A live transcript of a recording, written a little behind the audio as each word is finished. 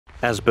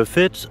As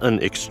befits an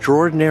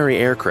extraordinary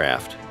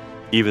aircraft,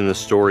 even the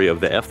story of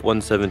the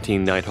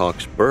F-117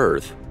 Nighthawk's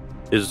birth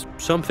is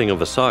something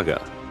of a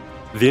saga.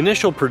 The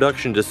initial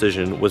production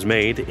decision was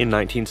made in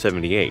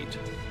 1978,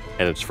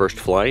 and its first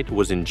flight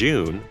was in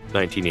June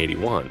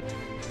 1981,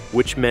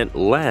 which meant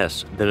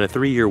less than a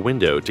 3-year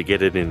window to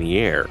get it in the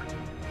air,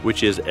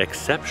 which is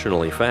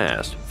exceptionally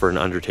fast for an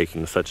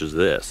undertaking such as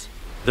this.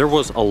 There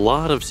was a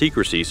lot of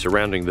secrecy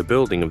surrounding the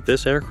building of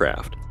this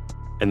aircraft,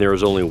 and there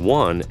is only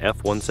one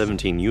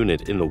F-117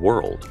 unit in the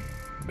world,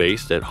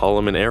 based at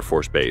Holloman Air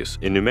Force Base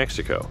in New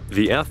Mexico.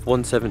 The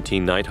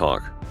F-117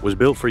 Nighthawk was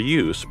built for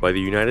use by the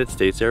United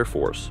States Air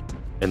Force,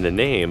 and the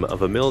name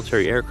of a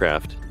military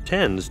aircraft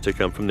tends to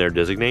come from their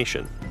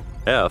designation.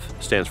 F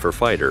stands for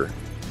fighter,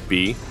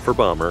 B for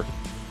bomber,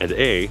 and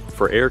A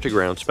for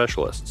air-to-ground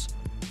specialists.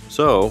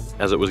 So,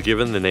 as it was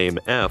given the name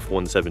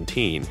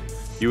F-117,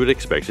 you would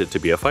expect it to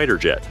be a fighter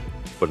jet,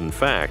 but in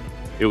fact,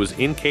 it was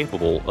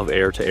incapable of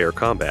air-to-air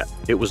combat.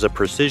 It was a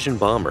precision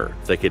bomber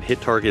that could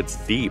hit targets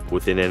deep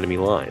within enemy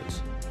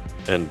lines,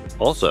 and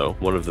also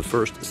one of the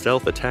first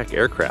stealth attack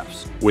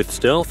aircrafts. With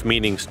stealth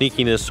meaning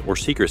sneakiness or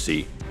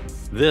secrecy,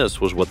 this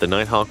was what the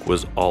Nighthawk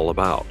was all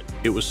about.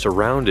 It was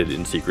surrounded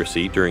in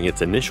secrecy during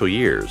its initial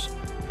years,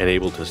 and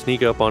able to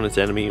sneak up on its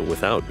enemy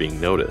without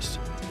being noticed.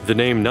 The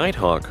name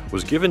Nighthawk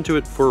was given to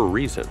it for a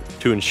reason,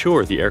 to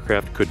ensure the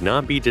aircraft could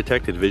not be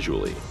detected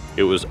visually.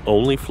 It was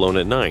only flown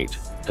at night,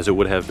 as it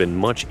would have been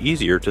much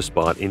easier to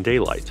spot in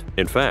daylight.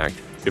 In fact,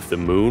 if the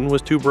moon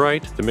was too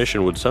bright, the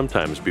mission would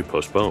sometimes be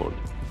postponed.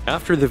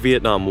 After the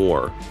Vietnam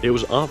War, it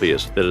was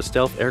obvious that a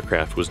stealth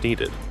aircraft was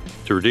needed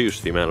to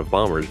reduce the amount of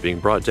bombers being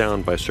brought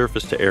down by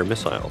surface-to-air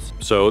missiles.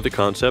 So the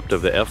concept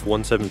of the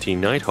F-117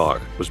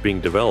 Nighthawk was being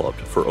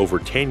developed for over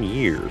 10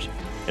 years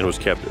and was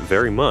kept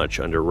very much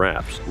under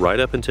wraps right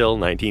up until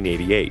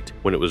 1988,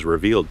 when it was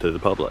revealed to the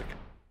public.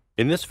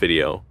 In this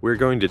video, we're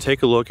going to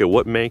take a look at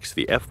what makes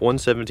the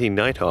F-117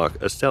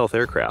 Nighthawk a stealth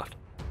aircraft,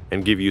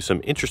 and give you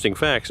some interesting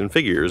facts and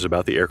figures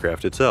about the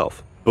aircraft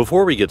itself.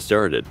 Before we get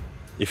started,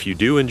 if you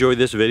do enjoy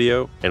this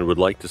video and would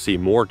like to see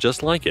more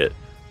just like it,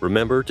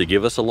 remember to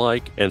give us a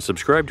like and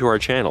subscribe to our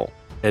channel.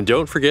 And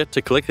don't forget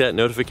to click that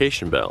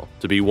notification bell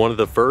to be one of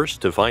the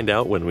first to find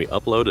out when we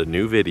upload a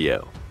new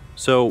video.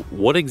 So,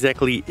 what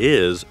exactly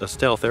is a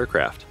stealth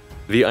aircraft?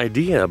 The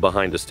idea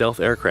behind a stealth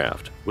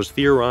aircraft was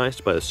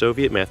theorized by a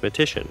Soviet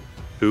mathematician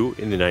who,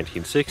 in the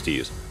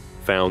 1960s,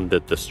 found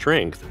that the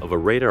strength of a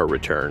radar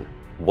return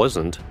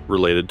wasn't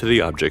related to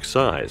the object's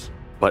size,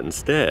 but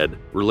instead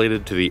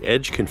related to the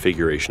edge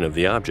configuration of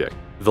the object.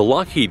 The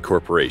Lockheed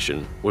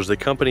Corporation was the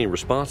company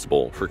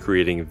responsible for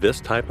creating this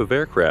type of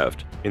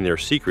aircraft in their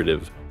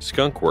secretive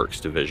Skunk Works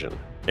division,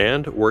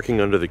 and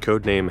working under the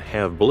codename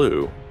Have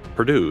Blue,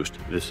 produced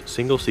this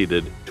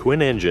single-seated,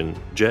 twin-engine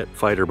jet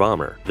fighter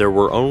bomber. There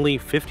were only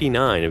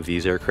 59 of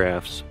these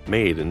aircrafts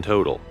made in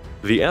total.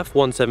 The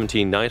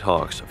F-117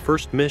 Nighthawk's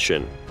first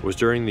mission was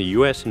during the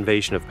U.S.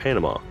 invasion of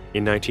Panama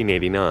in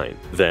 1989.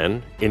 Then,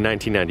 in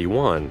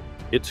 1991,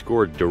 it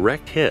scored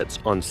direct hits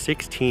on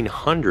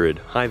 1,600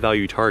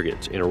 high-value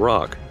targets in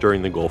Iraq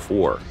during the Gulf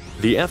War.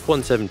 The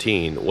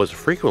F-117 was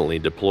frequently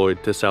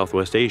deployed to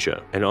Southwest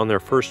Asia, and on their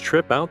first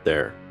trip out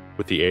there,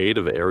 with the aid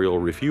of aerial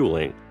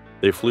refueling,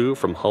 they flew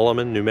from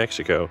Holloman, New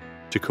Mexico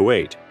to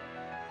Kuwait,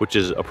 which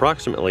is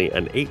approximately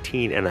an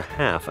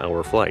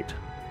 18.5-hour flight.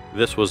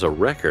 This was a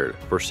record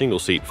for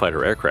single-seat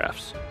fighter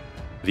aircrafts.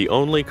 The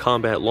only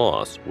combat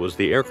loss was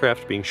the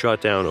aircraft being shot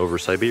down over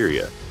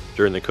Siberia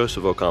during the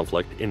Kosovo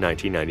conflict in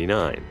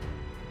 1999.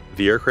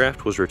 The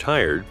aircraft was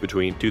retired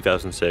between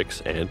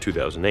 2006 and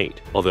 2008,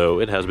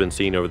 although it has been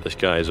seen over the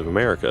skies of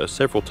America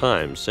several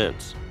times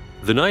since.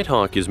 The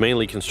Nighthawk is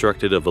mainly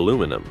constructed of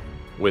aluminum,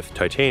 with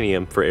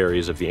titanium for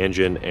areas of the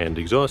engine and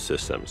exhaust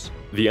systems.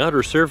 The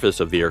outer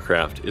surface of the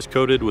aircraft is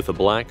coated with a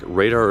black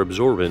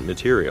radar-absorbent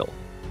material.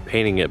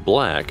 Painting it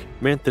black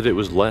meant that it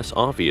was less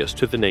obvious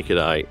to the naked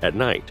eye at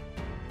night,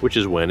 which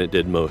is when it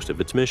did most of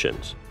its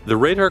missions. The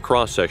radar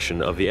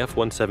cross-section of the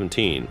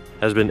F-117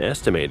 has been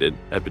estimated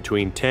at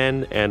between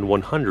 10 and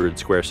 100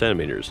 square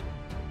centimeters,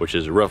 which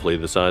is roughly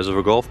the size of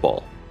a golf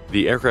ball.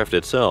 The aircraft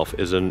itself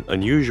is an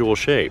unusual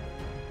shape,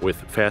 with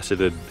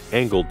faceted,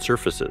 angled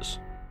surfaces.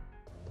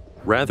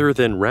 Rather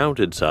than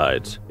rounded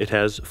sides, it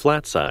has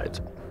flat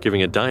sides,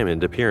 giving a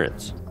diamond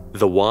appearance.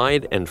 The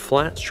wide and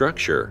flat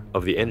structure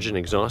of the engine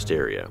exhaust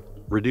area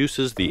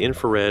reduces the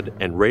infrared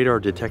and radar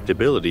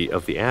detectability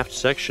of the aft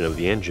section of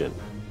the engine.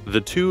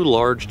 The two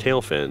large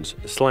tail fins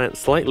slant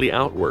slightly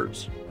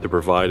outwards to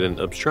provide an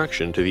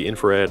obstruction to the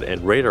infrared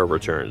and radar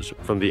returns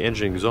from the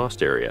engine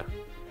exhaust area.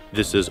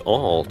 This is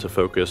all to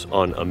focus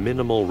on a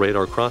minimal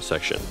radar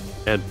cross-section,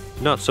 and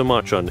not so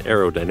much on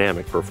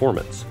aerodynamic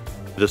performance.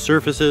 The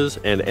surfaces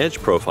and edge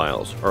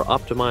profiles are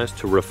optimized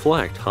to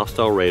reflect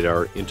hostile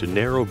radar into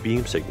narrow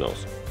beam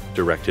signals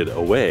directed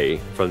away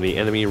from the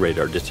enemy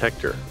radar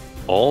detector.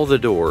 All the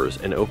doors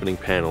and opening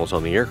panels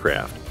on the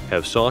aircraft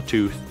have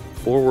sawtooth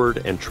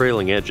forward and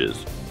trailing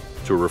edges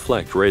to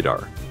reflect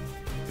radar.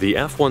 The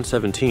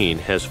F-117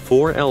 has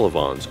 4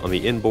 elevons on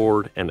the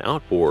inboard and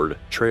outboard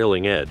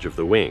trailing edge of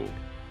the wing.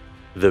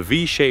 The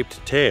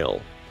V-shaped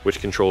tail,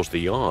 which controls the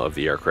yaw of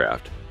the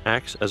aircraft,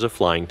 acts as a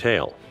flying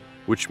tail,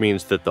 which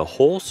means that the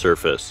whole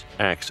surface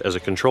acts as a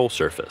control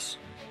surface.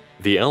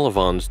 The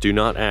elevons do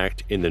not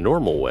act in the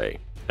normal way,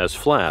 as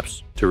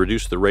flaps, to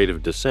reduce the rate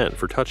of descent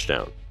for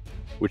touchdown,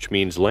 which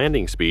means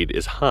landing speed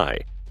is high,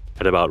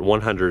 at about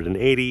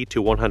 180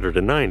 to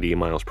 190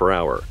 miles per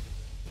hour.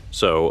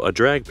 So a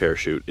drag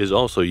parachute is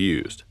also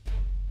used.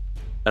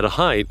 At a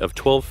height of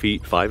 12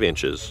 feet 5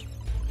 inches,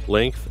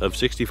 length of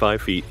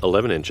 65 feet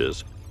 11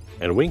 inches,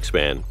 and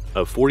wingspan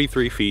of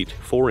 43 feet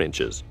 4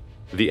 inches,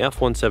 the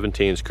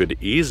F-117s could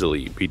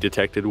easily be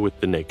detected with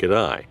the naked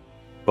eye,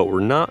 but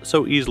were not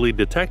so easily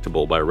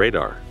detectable by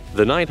radar.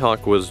 The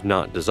Nighthawk was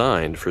not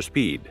designed for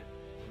speed.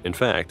 In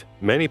fact,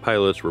 many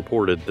pilots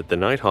reported that the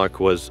Nighthawk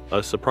was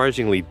a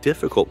surprisingly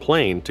difficult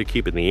plane to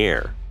keep in the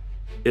air.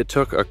 It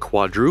took a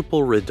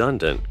quadruple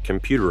redundant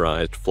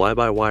computerized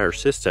fly-by-wire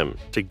system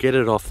to get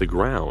it off the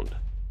ground.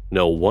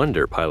 No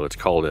wonder pilots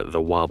called it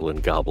the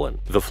Wobblin' Goblin.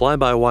 The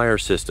fly-by-wire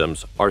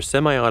systems are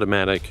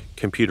semi-automatic,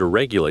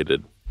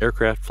 computer-regulated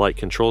aircraft flight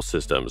control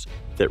systems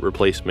that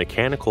replace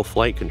mechanical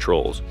flight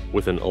controls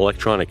with an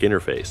electronic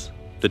interface.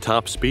 The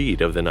top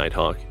speed of the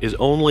Nighthawk is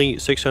only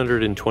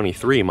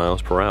 623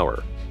 miles per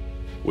hour,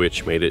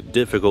 which made it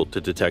difficult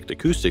to detect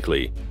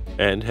acoustically,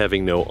 and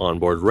having no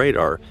onboard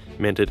radar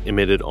meant it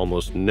emitted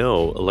almost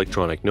no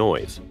electronic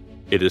noise.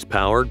 It is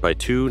powered by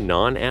two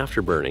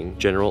non-afterburning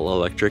General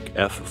Electric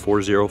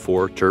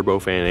F404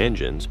 turbofan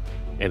engines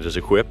and is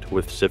equipped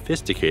with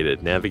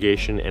sophisticated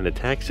navigation and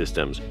attack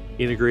systems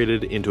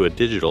integrated into a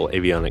digital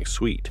avionics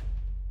suite.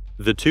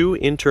 The two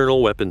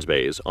internal weapons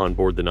bays on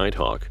board the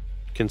Nighthawk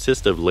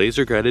consist of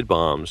laser-guided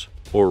bombs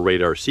or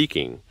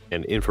radar-seeking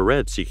and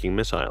infrared-seeking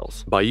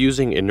missiles. By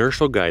using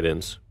inertial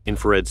guidance,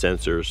 infrared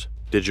sensors,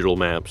 digital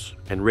maps,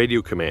 and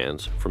radio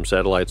commands from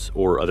satellites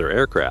or other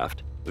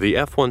aircraft, the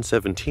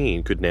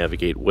F-117 could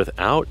navigate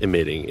without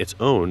emitting its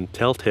own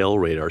telltale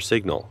radar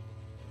signal.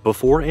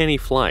 Before any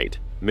flight,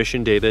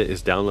 mission data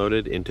is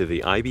downloaded into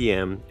the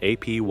IBM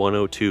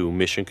AP102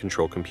 mission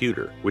control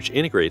computer, which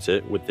integrates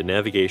it with the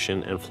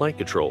navigation and flight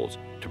controls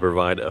to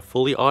provide a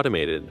fully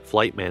automated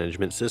flight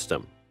management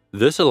system.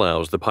 This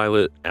allows the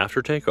pilot,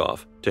 after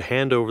takeoff, to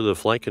hand over the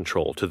flight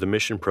control to the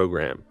mission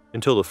program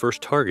until the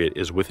first target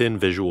is within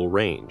visual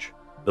range.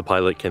 The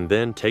pilot can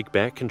then take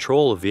back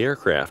control of the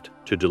aircraft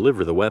to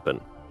deliver the weapon.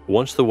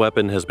 Once the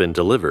weapon has been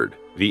delivered,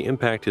 the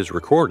impact is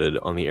recorded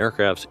on the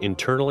aircraft's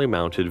internally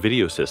mounted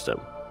video system,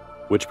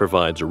 which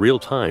provides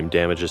real-time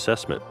damage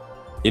assessment.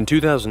 In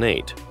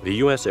 2008, the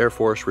U.S. Air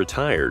Force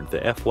retired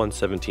the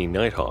F-117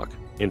 Nighthawk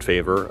in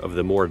favor of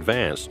the more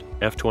advanced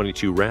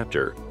F-22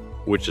 Raptor,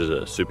 which is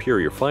a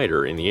superior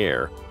fighter in the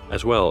air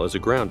as well as a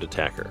ground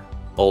attacker.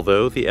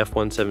 Although the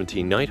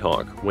F-117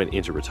 Nighthawk went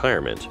into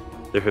retirement,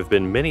 there have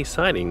been many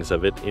sightings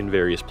of it in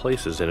various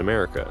places in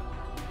America,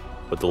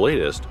 but the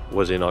latest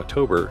was in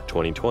October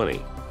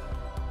 2020.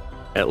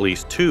 At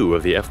least two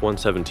of the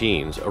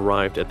F-117s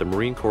arrived at the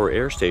Marine Corps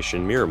Air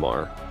Station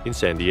Miramar in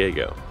San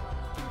Diego.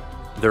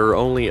 There are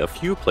only a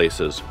few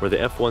places where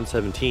the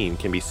F-117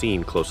 can be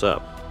seen close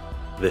up: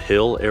 the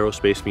Hill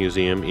Aerospace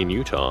Museum in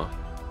Utah,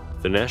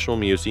 the National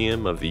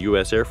Museum of the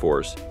U.S. Air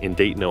Force in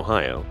Dayton,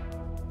 Ohio,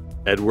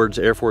 Edwards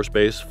Air Force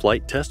Base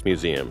Flight Test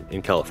Museum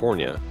in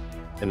California,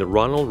 and the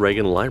Ronald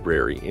Reagan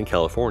Library in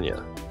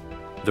California.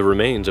 The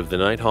remains of the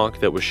Nighthawk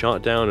that was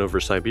shot down over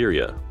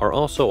Siberia are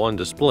also on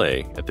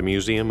display at the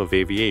Museum of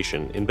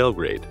Aviation in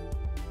Belgrade.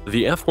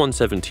 The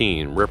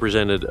F-117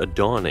 represented a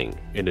dawning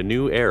in a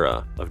new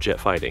era of jet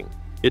fighting.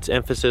 Its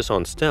emphasis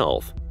on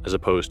stealth, as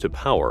opposed to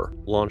power,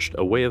 launched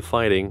a way of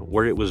fighting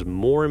where it was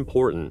more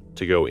important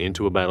to go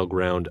into a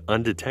battleground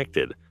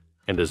undetected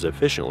and as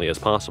efficiently as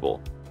possible,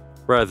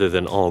 rather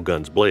than all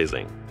guns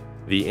blazing.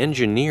 The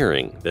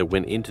engineering that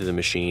went into the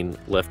machine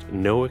left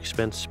no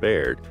expense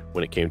spared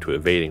when it came to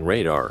evading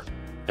radar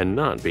and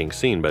not being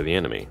seen by the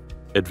enemy.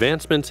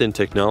 Advancements in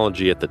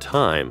technology at the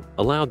time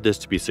allowed this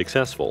to be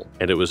successful,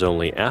 and it was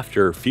only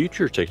after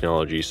future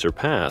technology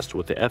surpassed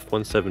what the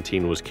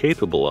F-117 was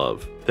capable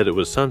of that it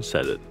was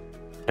sunsetted,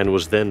 and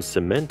was then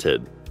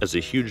cemented as a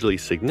hugely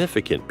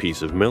significant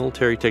piece of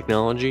military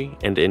technology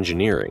and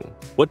engineering.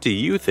 What do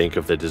you think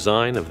of the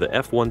design of the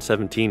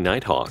F-117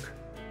 Nighthawk?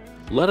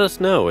 Let us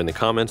know in the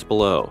comments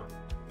below.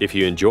 If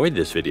you enjoyed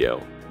this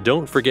video,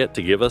 don't forget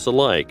to give us a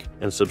like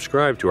and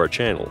subscribe to our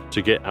channel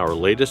to get our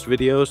latest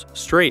videos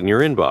straight in your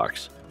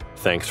inbox.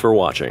 Thanks for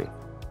watching.